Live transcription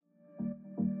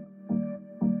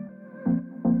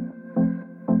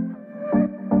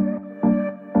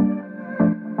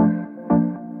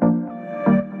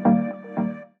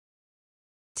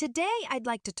Today, I'd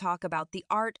like to talk about the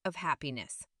art of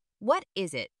happiness. What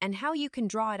is it and how you can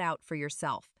draw it out for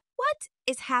yourself? What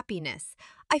is happiness?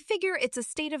 I figure it's a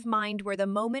state of mind where the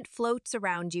moment floats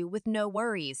around you with no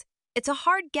worries. It's a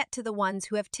hard get to the ones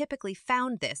who have typically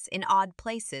found this in odd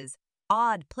places.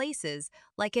 Odd places,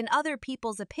 like in other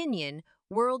people's opinion,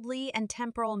 worldly and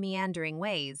temporal meandering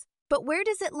ways. But where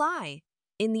does it lie?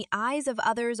 In the eyes of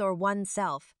others or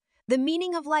oneself? The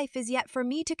meaning of life is yet for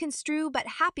me to construe,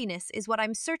 but happiness is what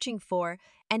I'm searching for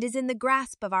and is in the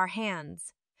grasp of our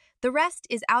hands. The rest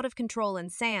is out of control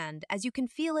and sand, as you can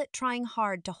feel it trying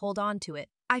hard to hold on to it.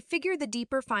 I figure the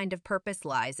deeper find of purpose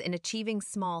lies in achieving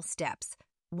small steps,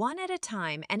 one at a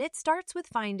time, and it starts with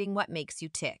finding what makes you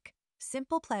tick.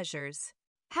 Simple pleasures.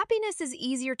 Happiness is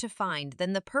easier to find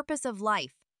than the purpose of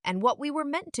life and what we were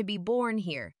meant to be born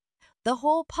here. The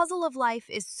whole puzzle of life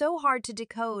is so hard to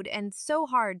decode and so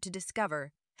hard to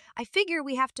discover. I figure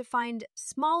we have to find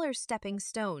smaller stepping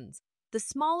stones, the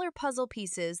smaller puzzle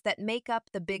pieces that make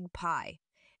up the big pie.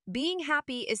 Being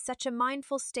happy is such a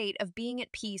mindful state of being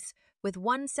at peace with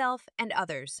oneself and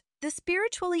others. The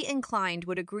spiritually inclined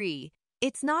would agree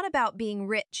it's not about being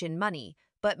rich in money,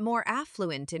 but more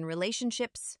affluent in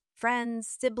relationships, friends,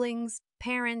 siblings,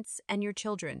 parents, and your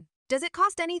children. Does it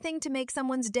cost anything to make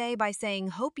someone's day by saying,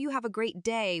 "Hope you have a great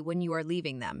day" when you are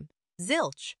leaving them?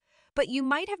 Zilch. But you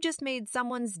might have just made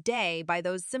someone's day by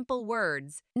those simple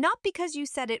words, not because you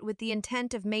said it with the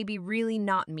intent of maybe really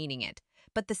not meaning it,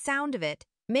 but the sound of it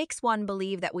makes one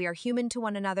believe that we are human to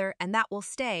one another and that will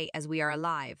stay as we are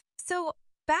alive. So,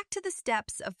 back to the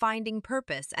steps of finding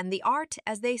purpose and the art,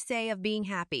 as they say, of being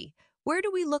happy. Where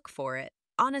do we look for it?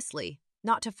 Honestly,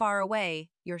 not too far away,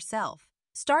 yourself.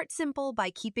 Start simple by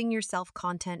keeping your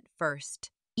self-content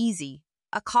first. Easy.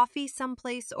 A coffee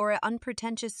someplace or an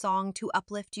unpretentious song to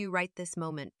uplift you right this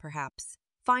moment, perhaps.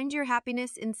 Find your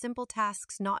happiness in simple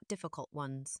tasks, not difficult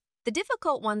ones. The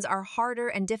difficult ones are harder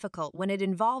and difficult when it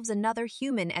involves another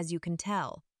human, as you can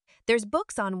tell. There's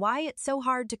books on why it's so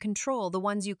hard to control the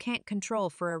ones you can't control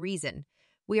for a reason.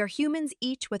 We are humans,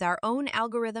 each with our own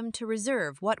algorithm to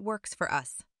reserve what works for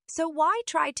us. So why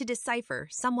try to decipher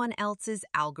someone else's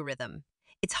algorithm?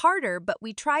 It's harder, but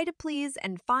we try to please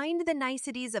and find the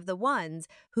niceties of the ones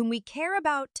whom we care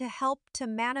about to help to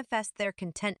manifest their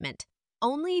contentment,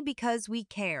 only because we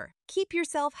care. Keep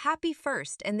yourself happy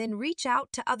first and then reach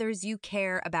out to others you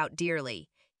care about dearly.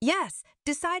 Yes,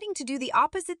 deciding to do the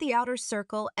opposite the outer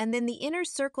circle and then the inner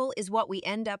circle is what we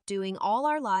end up doing all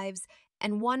our lives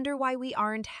and wonder why we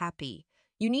aren't happy.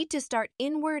 You need to start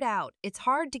inward out. It's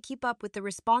hard to keep up with the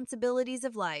responsibilities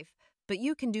of life, but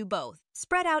you can do both.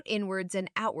 Spread out inwards and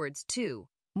outwards too.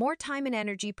 More time and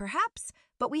energy perhaps,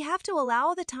 but we have to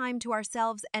allow the time to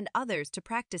ourselves and others to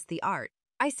practice the art.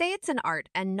 I say it's an art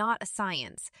and not a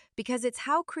science, because it's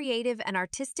how creative and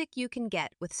artistic you can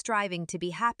get with striving to be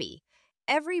happy.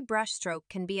 Every brushstroke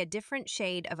can be a different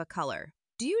shade of a color.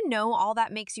 Do you know all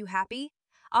that makes you happy?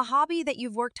 A hobby that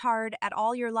you've worked hard at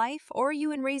all your life, or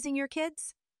you in raising your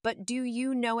kids? But do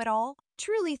you know it all?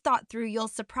 Truly thought through, you'll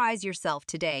surprise yourself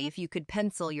today if you could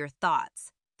pencil your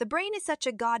thoughts. The brain is such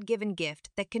a God-given gift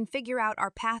that can figure out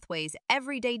our pathways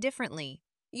every day differently.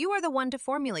 You are the one to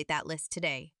formulate that list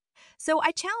today. So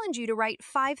I challenge you to write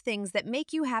 5 things that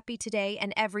make you happy today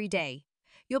and every day.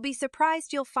 You'll be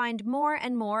surprised you'll find more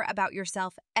and more about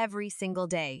yourself every single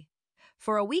day.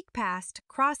 For a week past,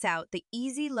 cross out the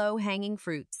easy, low-hanging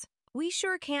fruits. We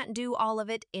sure can't do all of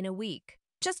it in a week.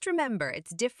 Just remember,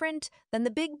 it's different than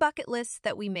the big bucket lists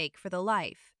that we make for the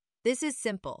life. This is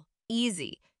simple,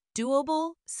 easy,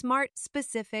 doable, smart,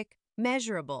 specific,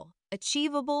 measurable,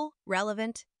 achievable,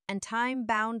 relevant, and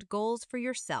time-bound goals for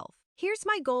yourself. Here's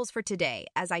my goals for today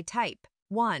as I type.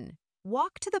 1.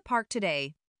 Walk to the park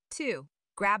today. 2.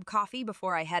 Grab coffee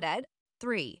before I head out.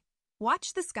 3.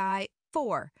 Watch the sky.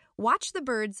 4. Watch the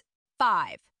birds.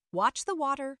 5. Watch the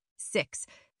water. 6.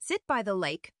 Sit by the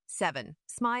lake. 7.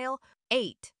 Smile.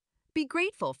 8. Be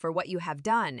grateful for what you have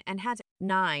done and had.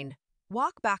 9.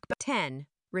 Walk back. 10.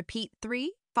 Repeat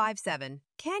 3, 5, 7.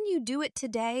 Can you do it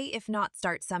today? If not,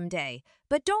 start someday.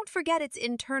 But don't forget it's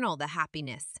internal, the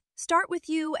happiness. Start with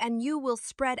you and you will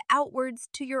spread outwards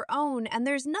to your own, and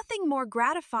there's nothing more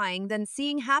gratifying than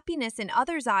seeing happiness in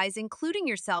others' eyes, including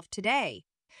yourself today.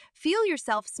 Feel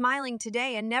yourself smiling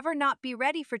today and never not be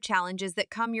ready for challenges that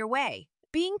come your way.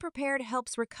 Being prepared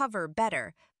helps recover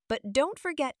better, but don't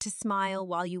forget to smile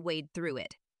while you wade through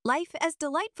it. Life as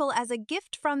delightful as a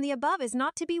gift from the above is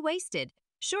not to be wasted.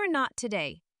 Sure, not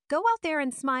today. Go out there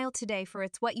and smile today, for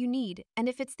it's what you need, and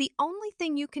if it's the only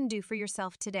thing you can do for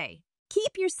yourself today.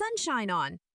 Keep your sunshine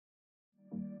on.